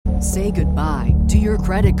Say goodbye to your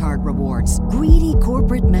credit card rewards. Greedy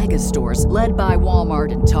corporate mega stores, led by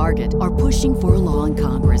Walmart and Target, are pushing for a law in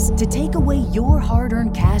Congress to take away your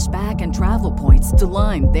hard-earned cash back and travel points to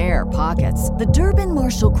line their pockets. The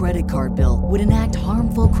Durbin-Marshall credit card bill would enact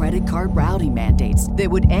harmful credit card routing mandates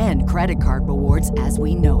that would end credit card rewards as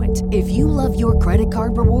we know it. If you love your credit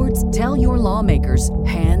card rewards, tell your lawmakers,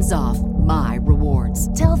 hands off my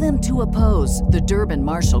rewards. Tell them to oppose the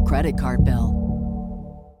Durbin-Marshall credit card bill.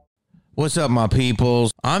 What's up, my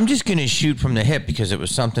peoples? I'm just going to shoot from the hip because it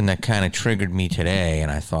was something that kind of triggered me today,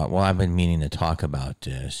 and I thought, well, I've been meaning to talk about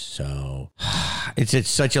this. So it's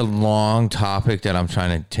such a long topic that I'm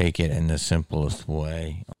trying to take it in the simplest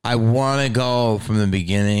way. I want to go from the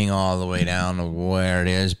beginning all the way down to where it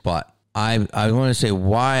is, but I want to say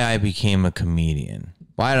why I became a comedian.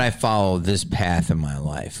 Why did I follow this path in my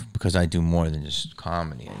life? Because I do more than just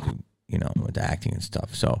comedy. I do, with acting and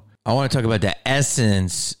stuff. So I want to talk about the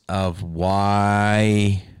essence of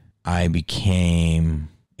why I became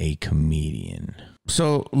a comedian.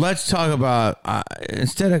 So let's talk about,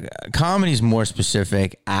 instead of comedy is more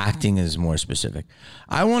specific, acting is more specific.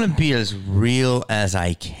 I want to be as real as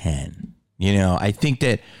I can. I think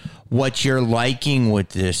that what you're liking with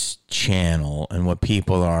this channel and what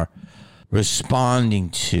people are responding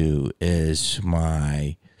to is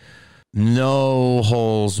my no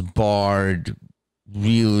holes barred.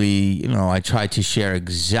 Really, I try to share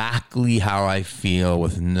exactly how I feel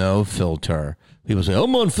with no filter. People say,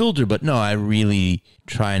 I'm unfiltered, but no, I really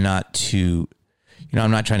try not to, I'm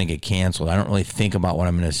not trying to get canceled. I don't really think about what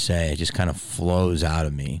I'm going to say. It just kind of flows out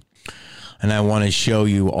of me. And I want to show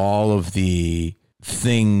you all of the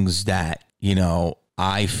things that,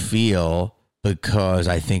 I feel because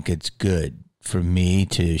I think it's good for me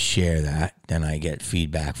to share that. Then I get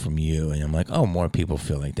feedback from you and I'm like, oh, more people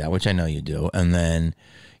feel like that, which I know you do. And then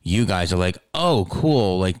you guys are like, oh,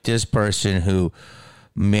 cool. Like this person who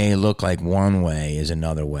may look like one way is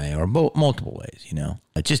another way, or multiple ways,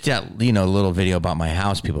 Just that, little video about my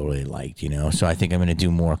house people really liked, So I think I'm going to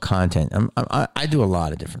do more content. I do a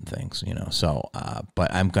lot of different things, So,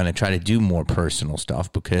 but I'm going to try to do more personal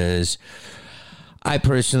stuff because I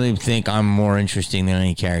personally think I'm more interesting than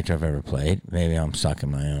any character I've ever played. Maybe I'm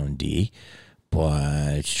sucking my own D,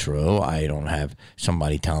 but it's true. I don't have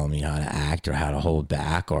somebody telling me how to act or how to hold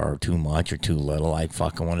back or too much or too little. I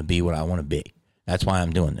fucking want to be what I want to be. That's why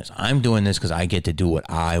I'm doing this. I'm doing this because I get to do what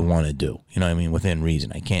I want to do. Within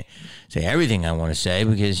reason. I can't say everything I want to say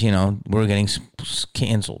because, we're getting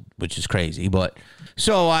canceled, which is crazy. But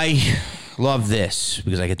so I love this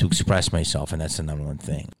because I get to express myself, and that's the number one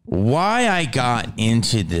thing. Why I got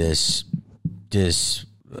into this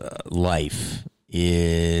life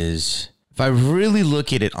is, if I really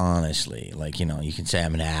look at it honestly, like, you can say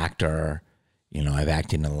I'm an actor. I've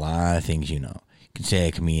acted in a lot of things, You can say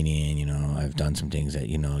a comedian, I've done some things that,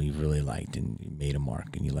 you really liked and you made a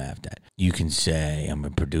mark and you laughed at. You can say I'm a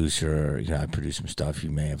producer, I produce some stuff you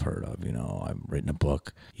may have heard of, I've written a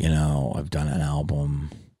book, I've done an album.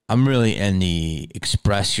 I'm really in the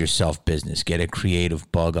express yourself business. Get a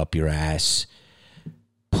creative bug up your ass,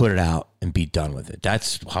 put it out and be done with it.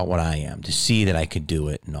 That's what I am, to see that I could do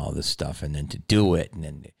it and all this stuff, and then to do it. And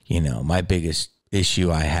then, my biggest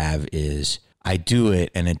issue I have is I do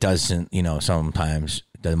it and it doesn't, sometimes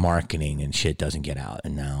the marketing and shit doesn't get out.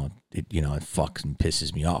 And now, it fucks and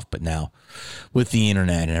pisses me off. But now with the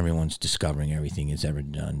internet and everyone's discovering everything it's ever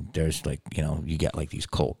done, there's like, you get like these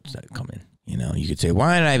cults that come in. You could say,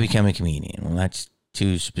 why did I become a comedian? Well, that's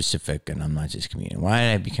too specific and I'm not just a comedian. Why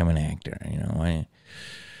did I become an actor?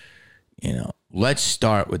 Let's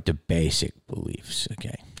start with the basic beliefs,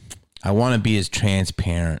 okay? I want to be as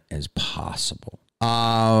transparent as possible.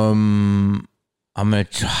 I'm going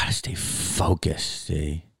to try to stay focused,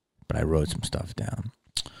 see? But I wrote some stuff down.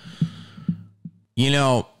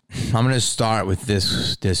 I'm going to start with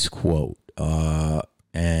this quote,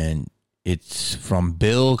 and it's from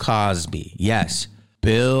Bill Cosby. Yes,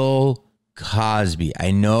 Bill Cosby.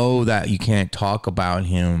 I know that you can't talk about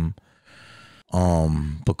him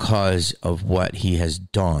because of what he has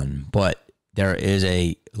done, but there is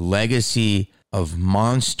a legacy of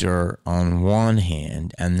monster on one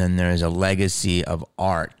hand, and then there's a legacy of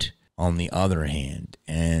art on the other hand.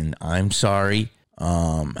 And I'm sorry,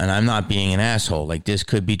 and I'm not being an asshole. Like, this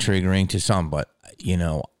could be triggering to some, but,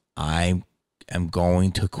 I am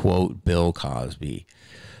going to quote Bill Cosby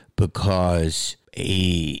because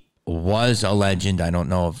he was a legend. I don't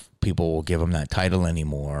know if people will give him that title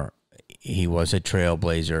anymore. He was a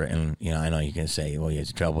trailblazer, and, I know you can say, well,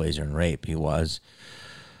 he's a trailblazer in rape. He was.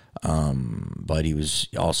 But he was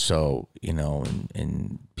also,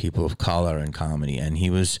 in people of color in comedy. And he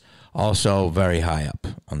was also very high up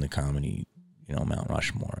on the comedy, Mount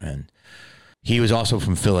Rushmore. And he was also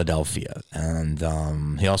from Philadelphia.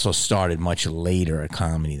 And he also started much later at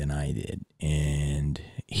comedy than I did. And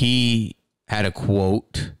he had a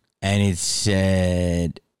quote, and it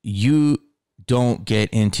said, "You don't get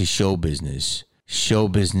into show business. Show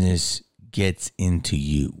business gets into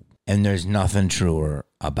you." And there's nothing truer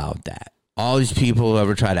about that. All these people who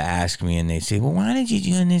ever try to ask me, and they say, "Well, why did you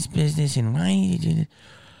do in this business? And why did you do this?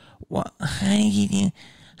 What? How did you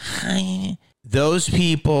do? Those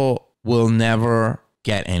people will never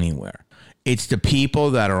get anywhere. It's the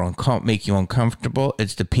people that are make you uncomfortable.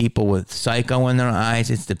 It's the people with psycho in their eyes.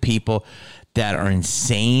 It's the people that are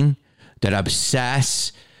insane, that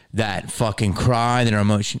obsess, that fucking cry, that are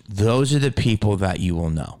emotional. Those are the people that you will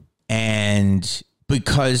know. And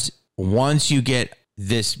because once you get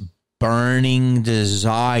this burning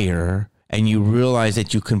desire and you realize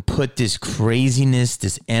that you can put this craziness,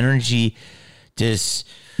 this energy, this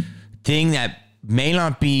thing that may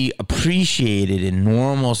not be appreciated in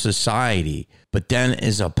normal society, but then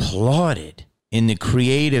is applauded in the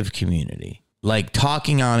creative community. Like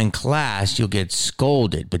talking out in class, you'll get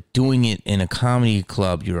scolded, but doing it in a comedy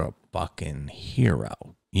club, you're a fucking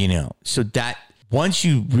hero, So that once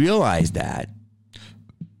you realize that,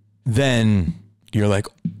 then you're like,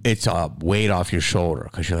 it's a weight off your shoulder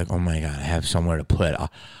because you're like, oh my God, I have somewhere to put.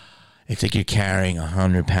 It's like you're carrying a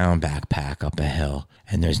 100-pound backpack up a hill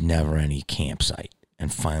and there's never any campsite.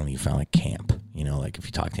 And finally you found a camp, like if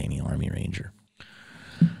you talk to any Army Ranger.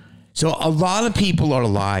 So a lot of people are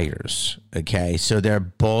liars, okay? So they're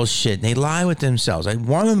bullshit. They lie with themselves.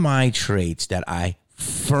 One of my traits that I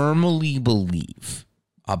firmly believe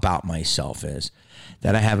about myself is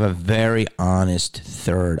that I have a very honest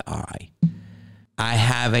third eye. I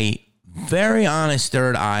have a very honest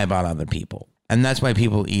third eye about other people. And that's why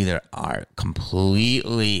people either are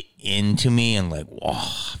completely into me and like,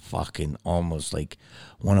 whoa, fucking almost like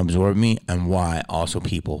want to absorb me, and why also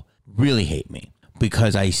people really hate me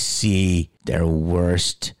because I see their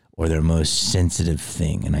worst or their most sensitive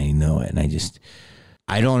thing and I know it. And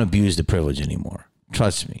I don't abuse the privilege anymore.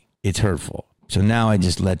 Trust me, it's hurtful. So now I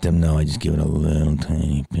just let them know. I just give it a little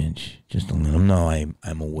tiny pinch just to let them know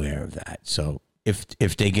I'm aware of that. So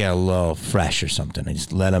if they get a little fresh or something, I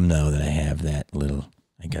just let them know that I have that little,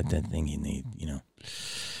 I got that thing you need,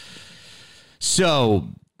 So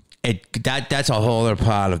that's a whole other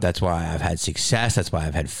part of, that's why I've had success. That's why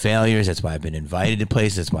I've had failures. That's why I've been invited to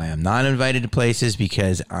places. That's why I'm not invited to places,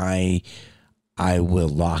 because I will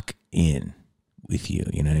lock in with you.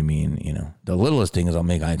 You know what I mean? The littlest thing is I'll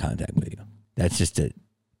make eye contact with you. That's just a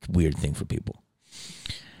weird thing for people.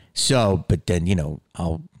 So, but then,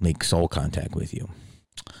 I'll make soul contact with you.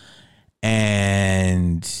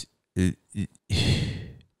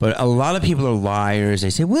 But a lot of people are liars. They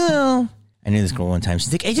say, well, I knew this girl one time.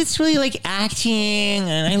 She's like, I just really like acting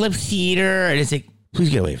and I love theater. And it's like, please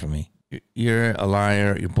get away from me. You're a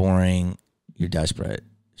liar. You're boring. You're desperate.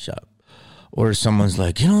 Shut up. Or someone's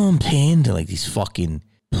like, I'm paying to like these fucking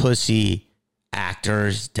pussy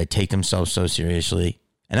actors that take themselves so seriously.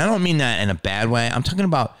 And I don't mean that in a bad way. I'm talking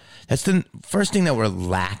about, that's the first thing that we're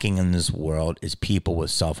lacking in this world is people with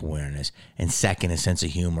self-awareness, and second, a sense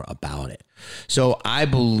of humor about it. So I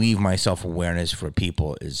believe my self-awareness for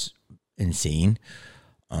people is insane.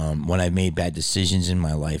 When I've made bad decisions in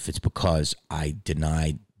my life, it's because I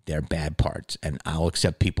denied their bad parts, and I'll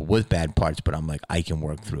accept people with bad parts, but I'm like, I can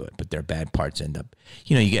work through it. But their bad parts end up,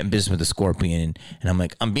 you get in business with a scorpion, and I'm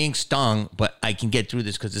like, I'm being stung, but I can get through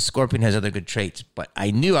this because the scorpion has other good traits. But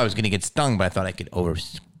I knew I was going to get stung, but I thought I could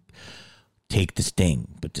take the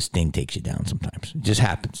sting, but the sting takes you down sometimes. It just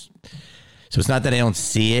happens. So it's not that I don't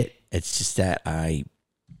see it. It's just that I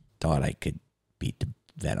thought I could beat the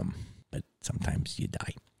venom, but sometimes you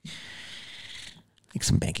die. Like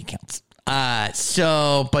some bank accounts. But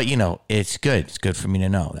it's good. It's good for me to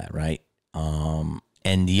know that, right?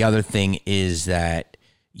 And the other thing is that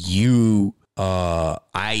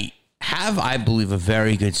I believe, a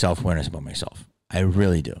very good self-awareness about myself. I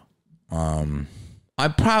really do. I'm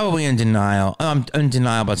probably in denial. I'm in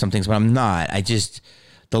denial about some things, but I'm not.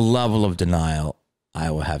 The level of denial, I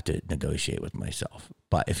will have to negotiate with myself.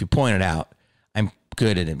 But if you point it out, I'm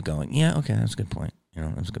good at it going, yeah, okay, that's a good point.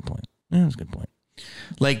 That's a good point. Yeah, that's a good point.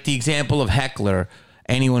 Like the example of Heckler,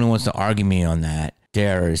 anyone who wants to argue me on that,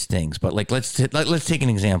 there is things. But like, let's take an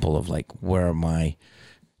example of like where my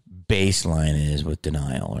baseline is with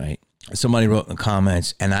denial, right? Somebody wrote in the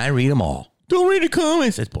comments, and I read them all. Don't read the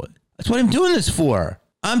comments. That's what I'm doing this for.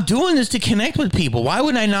 I'm doing this to connect with people. Why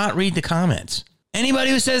would I not read the comments?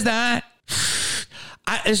 Anybody who says that,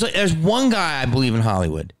 there's one guy I believe in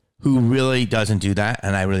Hollywood who really doesn't do that.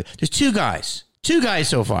 And there's two guys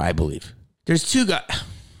so far, I believe. There's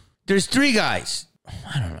three guys.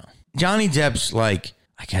 I don't know. Johnny Depp's like,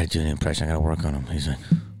 I got to do an impression. I got to work on him. He's like,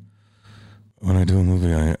 when I do a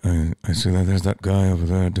movie, I see that there's that guy over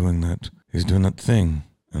there doing that. He's doing that thing.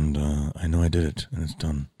 And I know I did it and it's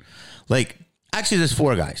done. Like, actually, there's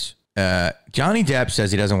four guys. Johnny Depp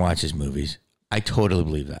says he doesn't watch his movies. I totally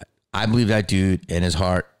believe that. I believe that dude in his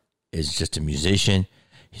heart is just a musician.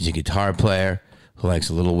 He's a guitar player who likes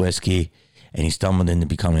a little whiskey, and he stumbled into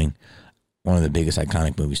becoming one of the biggest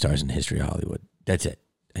iconic movie stars in the history of Hollywood. That's it.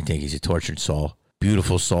 I think he's a tortured soul,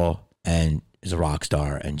 beautiful soul, and is a rock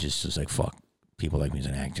star, and just is like, fuck, people like me as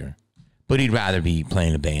an actor. But he'd rather be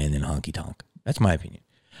playing a band than honky tonk. That's my opinion.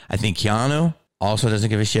 I think Keanu also doesn't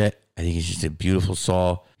give a shit. I think he's just a beautiful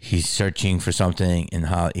soul. He's searching for something, and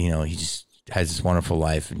how, he just has this wonderful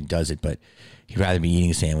life and does it, but he'd rather be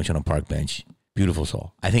eating a sandwich on a park bench. Beautiful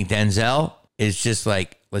soul. I think Denzel is just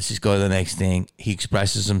like, let's just go to the next thing. He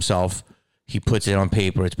expresses himself. He puts it on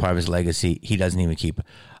paper. It's part of his legacy. He doesn't even keep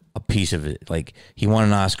a piece of it. Like, he won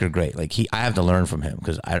an Oscar, great. Like, I have to learn from him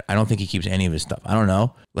because I don't think he keeps any of his stuff. I don't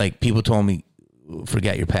know. Like, people told me,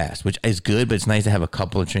 forget your past, which is good, but it's nice to have a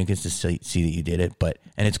couple of trinkets to see that you did it.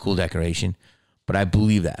 And it's cool decoration. But I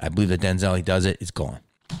believe that. I believe that Denzel, he does it. It's gone.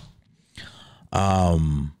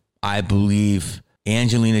 I believe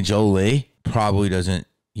Angelina Jolie probably doesn't,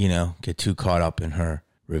 get too caught up in her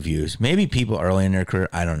reviews. Maybe people early in their career,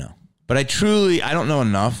 I don't know. But I don't know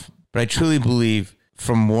enough, but I truly believe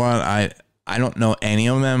from what I don't know any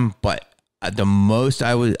of them, but at the most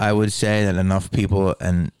I would say that enough people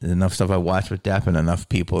and enough stuff I watched with Depp and enough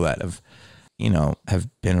people that have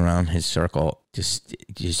been around his circle, just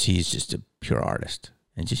he's just a pure artist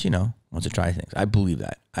and just, wants to try things. I believe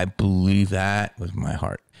that. I believe that with my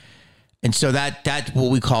heart. And so that's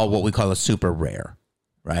what we call a super rare,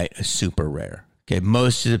 right? A super rare. Okay.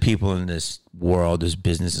 Most of the people in this world, this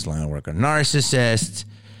business line of work, are narcissists,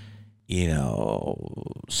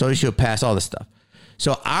 sociopaths, all this stuff.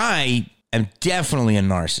 So I am definitely a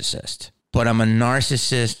narcissist, but I'm a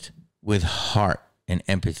narcissist with heart and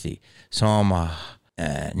empathy. So I'm a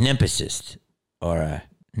nympicist or a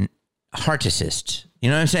hearticist. You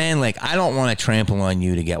know what I'm saying? Like, I don't want to trample on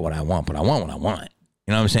you to get what I want, but I want what I want.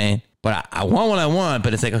 You know what I'm saying? But I want what I want,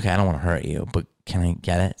 but it's like, okay, I don't want to hurt you, but can I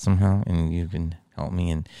get it somehow? And you can help me.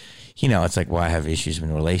 And, it's like, well, I have issues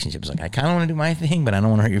in relationships. Like, I kind of want to do my thing, but I don't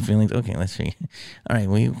want to hurt your feelings. Okay, let's see. All right,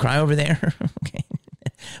 will you cry over there? Okay.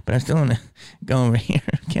 But I still want to go over here.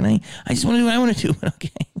 Can I? I just want to do what I want to do.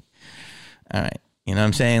 Okay. All right. You know what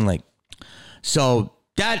I'm saying? Like, so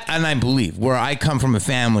that, and I believe where I come from, a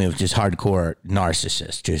family of just hardcore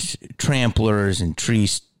narcissists, just tramplers and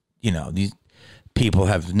trees, these people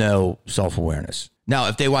have no self-awareness. Now,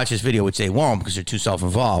 if they watch this video, which they won't because they're too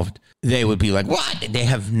self-involved, they would be like, what? They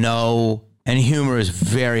have no, and humor is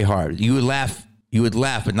very hard. You would laugh,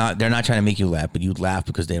 but they're not trying to make you laugh, but you'd laugh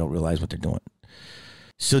because they don't realize what they're doing.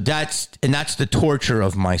 So that's the torture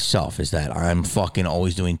of myself, is that I'm fucking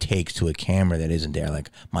always doing takes to a camera that isn't there. Like,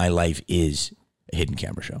 my life is a hidden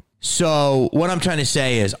camera show. So what I'm trying to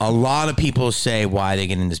say is, a lot of people say why they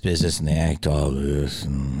get in this business and they act all this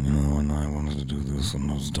and, and I wanted to do this and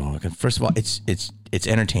those dog. And first of all, it's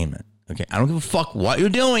entertainment. Okay. I don't give a fuck what you're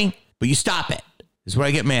doing, but you stop it. This is where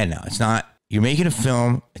I get mad now. It's not, you're making a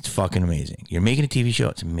film. It's fucking amazing. You're making a TV show.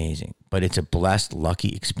 It's amazing, but it's a blessed, lucky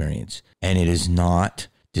experience. And it is not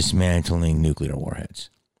dismantling nuclear warheads.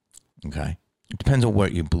 Okay. It depends on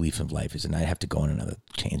what your belief of life is. And I have to go on another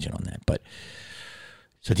tangent on that. But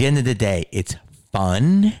so at the end of the day, it's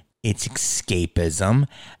fun. It's escapism.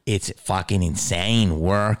 It's fucking insane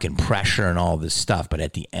work and pressure and all this stuff. But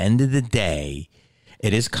at the end of the day,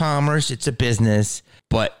 it is commerce. It's a business,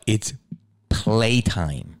 but it's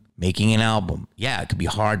playtime. Making an album. Yeah, it could be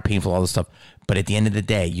hard, painful, all this stuff. But at the end of the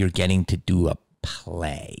day, you're getting to do a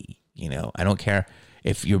play. I don't care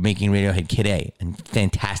if you're making Radiohead Kid A and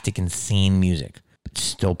fantastic, insane music, but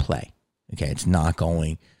still play. Okay, it's not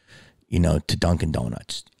going, to Dunkin'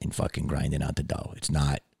 Donuts and fucking grinding out the dough. It's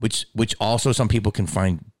not, which also some people can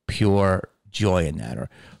find pure joy in that, or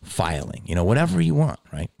filing, whatever you want,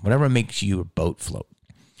 right? Whatever makes your boat float.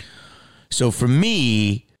 So for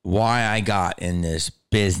me, why I got in this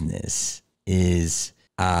business is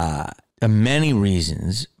many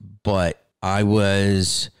reasons, but I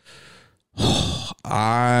was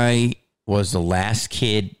the last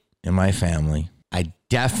kid in my family. I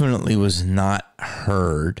definitely was not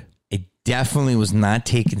heard. I definitely was not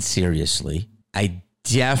taken seriously. I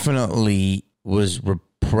definitely was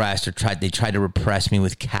repressed, they tried to repress me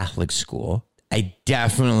with Catholic school. I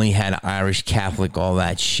definitely had Irish Catholic, all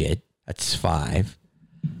that shit. That's 5.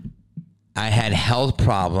 I had health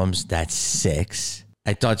problems. That's 6.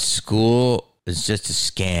 I thought school was just a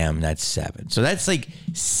scam. That's 7. So that's like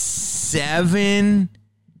 7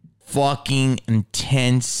 fucking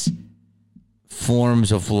intense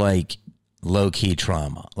forms of like low-key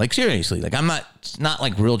trauma. Like seriously, like it's not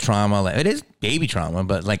like real trauma. Like it is baby trauma,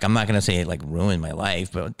 but like I'm not gonna say it like ruined my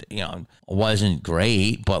life, but you know, it wasn't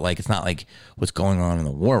great, but like it's not like what's going on in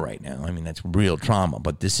the war right now. I mean, that's real trauma,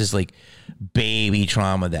 but this is like baby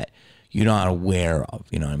trauma that you're not aware of.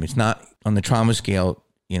 You know what I mean? It's not on the trauma scale,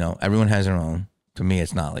 you know, everyone has their own. To me,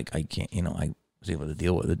 it's not like I can't, you know, I was able to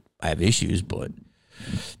deal with it. I have issues, but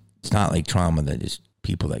it's not like trauma that is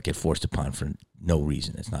people that get forced upon for no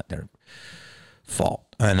reason. It's not their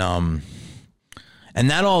fault. And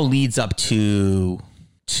that all leads up to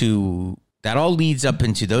that all leads up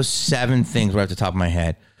into those 7 things right off the top of my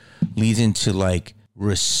head, leads into like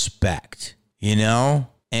respect, you know?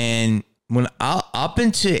 And when up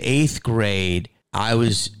into 8th grade,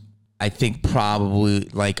 I think probably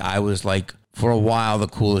like I was like for a while the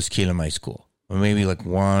coolest kid in my school. Or maybe like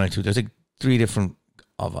 1 or 2. There's like 3 different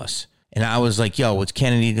of us. And I was like, yo, what's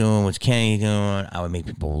Kennedy doing? What's Kennedy doing? I would make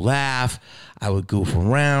people laugh. I would goof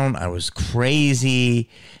around. I was crazy.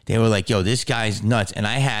 They were like, yo, this guy's nuts. And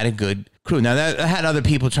I had a good crew. Now, I had other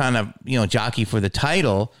people trying to, you know, jockey for the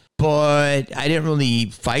title, but I didn't really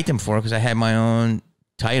fight them for it because I had my own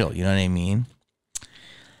title. You know what I mean?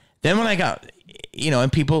 Then when I got, you know,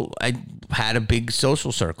 and people, I had a big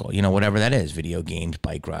social circle, you know, whatever that is, video games,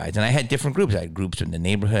 bike rides. And I had different groups. I had groups in the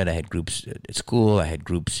neighborhood. I had groups at school. I had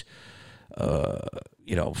groups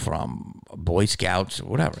you know, from Boy Scouts or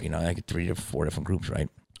whatever, you know, like 3 or 4 different groups, right?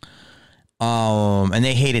 And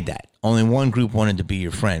they hated that. Only one group wanted to be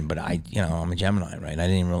your friend, but you know, I'm a Gemini, right? I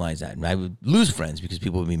didn't even realize that. And I would lose friends because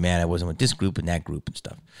people would be mad I wasn't with this group and that group and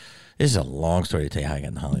stuff. This is a long story to tell you how I got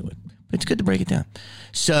in Hollywood, but it's good to break it down.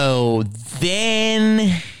 So then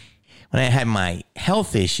when I had my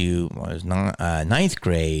health issue, when I was 9th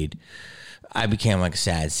grade, I became like a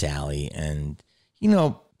sad Sally, and, you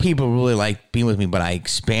know, people really liked being with me, but I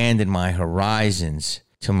expanded my horizons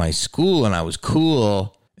to my school, and I was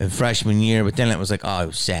cool in freshman year, but then it was like, oh, it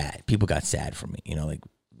was sad. People got sad for me, you know, like,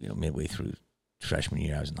 you know, midway through freshman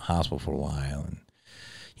year, I was in the hospital for a while, and,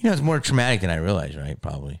 you know, it's more traumatic than I realized, right?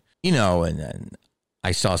 Probably, you know, and then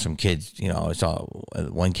I saw some kids, you know, I saw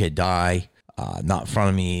one kid die, not in front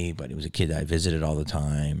of me, but it was a kid that I visited all the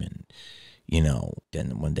time, and, you know,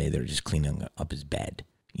 then one day they were just cleaning up his bed,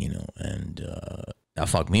 you know, and, that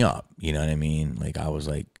fucked me up. You know what I mean? Like, I was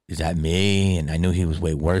like, is that me? And I knew he was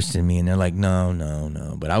way worse than me. And they're like,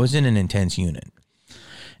 no. But I was in an intense unit.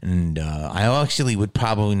 And I actually would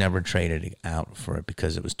probably never trade it out for it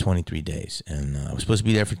because it was 23 days. And I was supposed to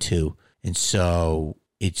be there for 2. And so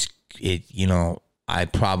you know, I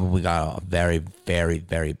probably got a very, very,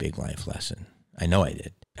 very big life lesson. I know I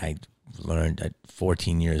did. I learned at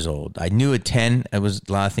 14 years old. I knew at 10, a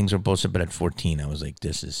lot of things were bullshit, but at 14, I was like,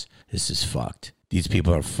 this is fucked. These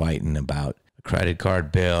people are fighting about a credit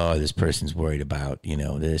card bill. This person's worried about, you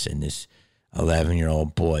know, this, and this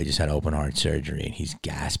 11-year-old boy just had open heart surgery and he's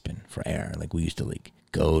gasping for air. Like, we used to like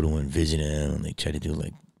go to and visit him and like try to do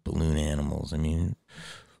like balloon animals. I mean,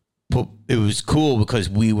 but it was cool because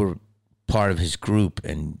we were part of his group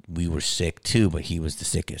and we were sick too, but he was the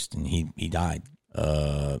sickest and he died.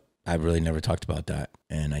 I really never talked about that.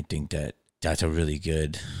 And I think that that's a really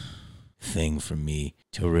good thing for me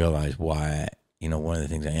to realize why, you know, one of the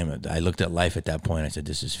things I looked at life at that point. I said,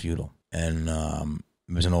 this is futile. And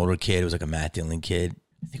it was an older kid. It was like a Matt Dillon kid.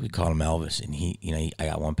 I think we called him Elvis. And he, you know, I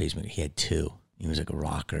got one pacemaker. He had 2. He was like a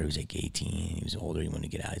rocker. He was like 18. He was older. He wanted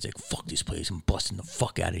to get out. He's like, fuck this place. I'm busting the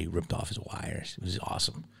fuck out of it. He ripped off his wires. It was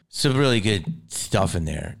awesome. Some really good stuff in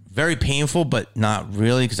there. Very painful, but not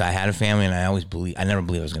really, because I had a family and I never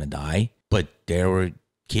believed I was going to die. But there were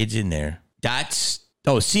kids in there.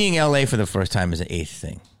 Seeing LA for the first time is an 8th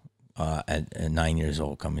thing. At 9 years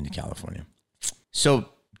old, coming to California. So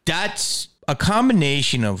that's a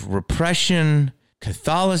combination of repression,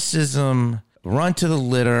 Catholicism, run to the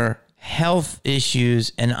litter, health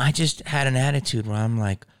issues, and I just had an attitude where I'm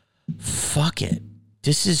like, fuck it.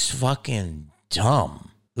 This is fucking dumb.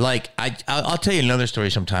 Like, I'll tell you another story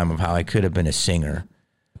sometime of how I could have been a singer.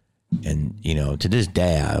 And, you know, to this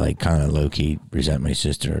day, I like kind of low-key resent my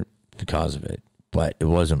sister because of it. But it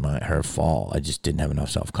wasn't her fault. I just didn't have enough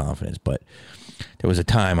self-confidence. But there was a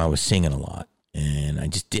time I was singing a lot. And I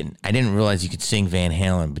didn't realize you could sing Van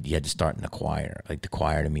Halen, but you had to start in the choir. Like, the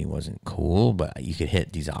choir to me wasn't cool, but you could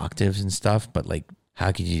hit these octaves and stuff. But, like,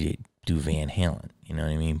 how could you do Van Halen? You know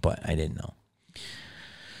what I mean? But I didn't know.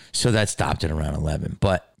 So that stopped at around 11.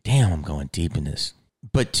 But damn, I'm going deep in this.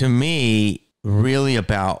 But to me, really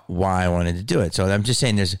about why I wanted to do it. So I'm just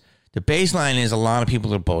saying the baseline is a lot of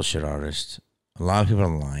people are bullshit artists. A lot of people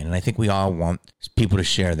are lying. And I think we all want people to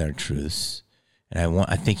share their truths. And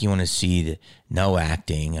I think you want to see no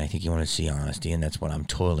acting. I think you want to see honesty. And that's what I'm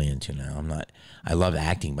totally into now. I love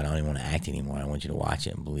acting, but I don't even want to act anymore. I want you to watch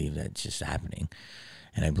it and believe that it's just happening.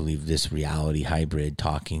 And I believe this reality hybrid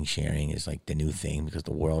talking, sharing is like the new thing because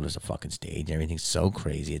the world is a fucking stage. Everything's so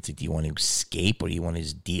crazy. It's like, do you want to escape or do you want to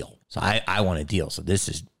just deal? So I want to deal. So this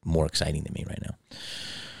is more exciting to me right now.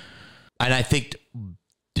 And I think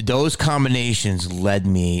those combinations led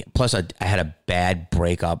me, plus I had a bad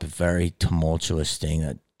breakup, a very tumultuous thing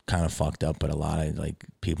that kind of fucked up, but a lot of like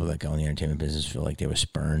people that go in the entertainment business feel like they were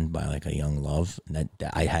spurned by like a young love. And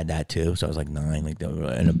that I had that too. So I was like 9, like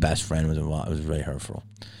and a best friend was involved. It was really hurtful.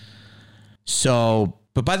 So,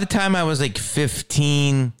 but by the time I was like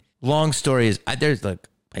 15, long story is I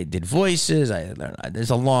did voices. There's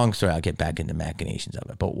a long story. I'll get back into machinations of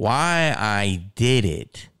it, but why I did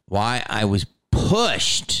it, why I was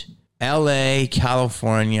pushed, LA,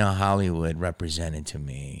 California, Hollywood represented to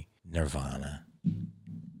me Nirvana.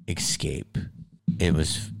 Escape. It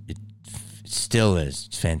still is.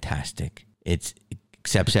 It's fantastic. It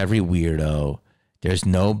accepts every weirdo. There's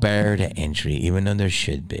no barrier to entry, even though there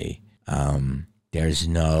should be. There's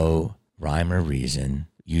no rhyme or reason.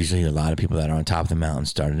 Usually a lot of people that are on top of the mountain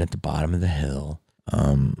started at the bottom of the hill.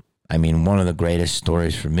 I mean, one of the greatest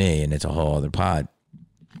stories for me, and it's a whole other pod,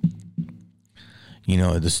 you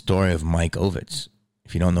know, the story of Mike Ovitz.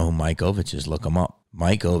 If you don't know who Mike Ovitz is, look him up.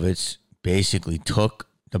 Mike Ovitz basically took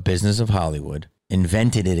the business of Hollywood,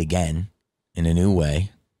 invented it again in a new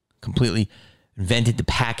way, completely invented the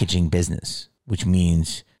packaging business, which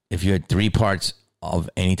means if you had 3 parts of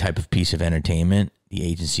any type of piece of entertainment, the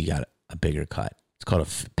agency got a bigger cut. It's called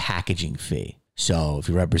a packaging fee. So if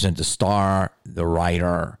you represent the star, the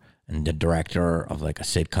writer, and the director of like a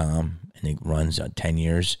sitcom, and it runs 10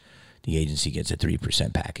 years, the agency gets a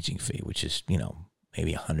 3% packaging fee, which is, you know,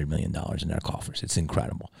 maybe $100 million in their coffers. It's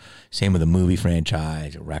incredible. Same with a movie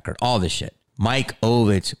franchise, a record, all this shit. Mike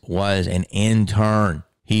Ovitz was an intern.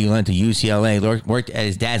 He went to UCLA, worked at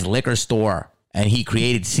his dad's liquor store, and he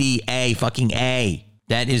created CA.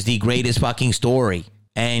 That is the greatest fucking story.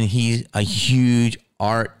 And he's a huge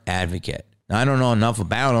art advocate. Now, I don't know enough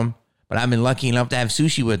about him, but I've been lucky enough to have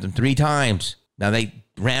sushi with him 3 times. Now, they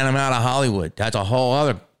ran him out of Hollywood. That's a whole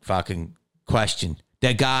other fucking question.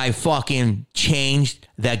 The guy fucking changed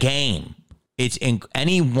the game. It's in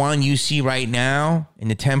anyone you see right now in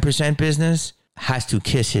the 10% business has to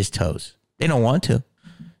kiss his toes. They don't want to.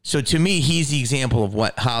 So to me, he's the example of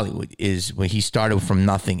what Hollywood is, where he started from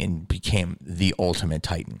nothing and became the ultimate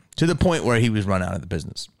titan to the point where he was run out of the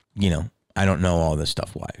business. You know, I don't know all this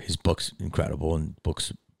stuff why. His book's incredible and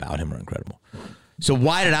books about him are incredible. So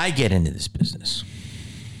why did I get into this business?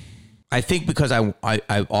 I think because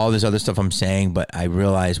I all this other stuff I'm saying, but I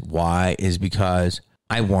realized why is because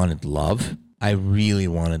I wanted love. I really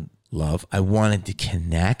wanted love. I wanted to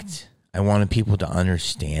connect. I wanted people to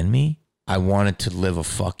understand me. I wanted to live a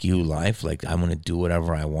fuck you life. Like I want to do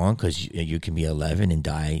whatever I want because you can be 11 and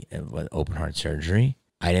die of open heart surgery.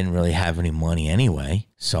 I didn't really have any money anyway.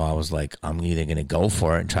 So I was like, I'm either going to go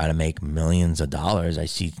for it and try to make millions of dollars. I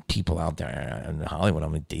see people out there in Hollywood.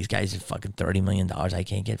 I'm like, these guys are fucking $30 million. I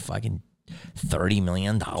can't get fucking $30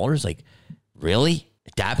 million. Like, really?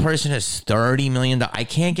 That person has $30 million. I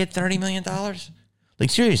can't get $30 million.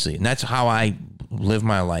 Like, seriously. And that's how I live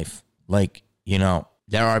my life. Like, you know,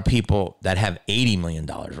 there are people that have $80 million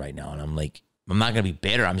right now. And I'm like, I'm not going to be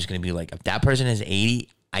bitter. I'm just going to be like, if that person has 80,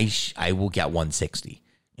 I will get 160.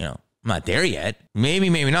 You know, I'm not there yet. Maybe,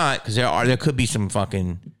 maybe not, because there could be some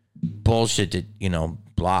fucking bullshit that, you know,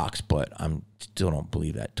 blocks, but I'm still don't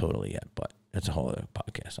believe that totally yet. But that's a whole other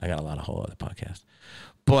podcast. I got a lot of whole other podcasts.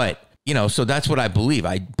 But, you know, so that's what I believe.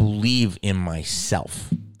 I believe in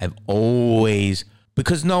myself. I've always,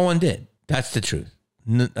 because no one did. That's the truth.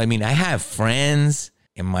 I mean, I have friends,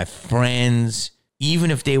 and my friends, even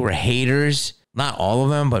if they were haters, not all of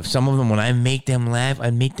them, but some of them, when I make them laugh, I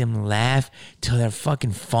make them laugh till they're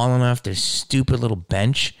fucking falling off their stupid little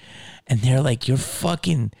bench. And they're like, you're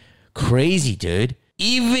fucking crazy, dude.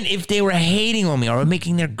 Even if they were hating on me or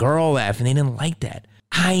making their girl laugh and they didn't like that,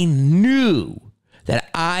 I knew that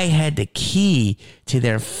I had the key to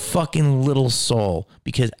their fucking little soul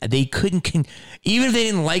because they couldn't, even if they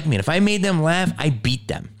didn't like me, and if I made them laugh, I beat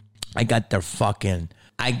them. I got their fucking,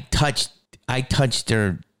 I touched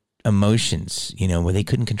their emotions, you know, where they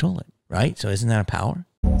couldn't control it, right? So isn't that a power?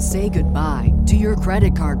 Say goodbye to your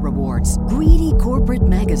credit card rewards. Greedy corporate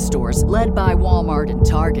mega stores, led by Walmart and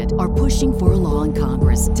Target, are pushing for a law in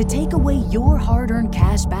Congress to take away your hard-earned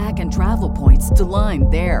cash back and travel points to line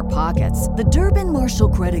their pockets. The Durbin-Marshall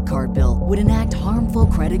credit card bill would enact harmful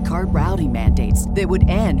credit card routing mandates that would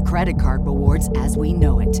end credit card rewards as we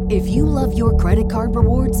know it. If you love your credit card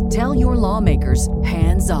rewards, tell your lawmakers,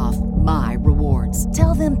 hands off my rewards.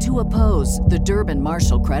 Tell them to oppose the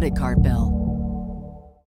Durbin-Marshall credit card bill.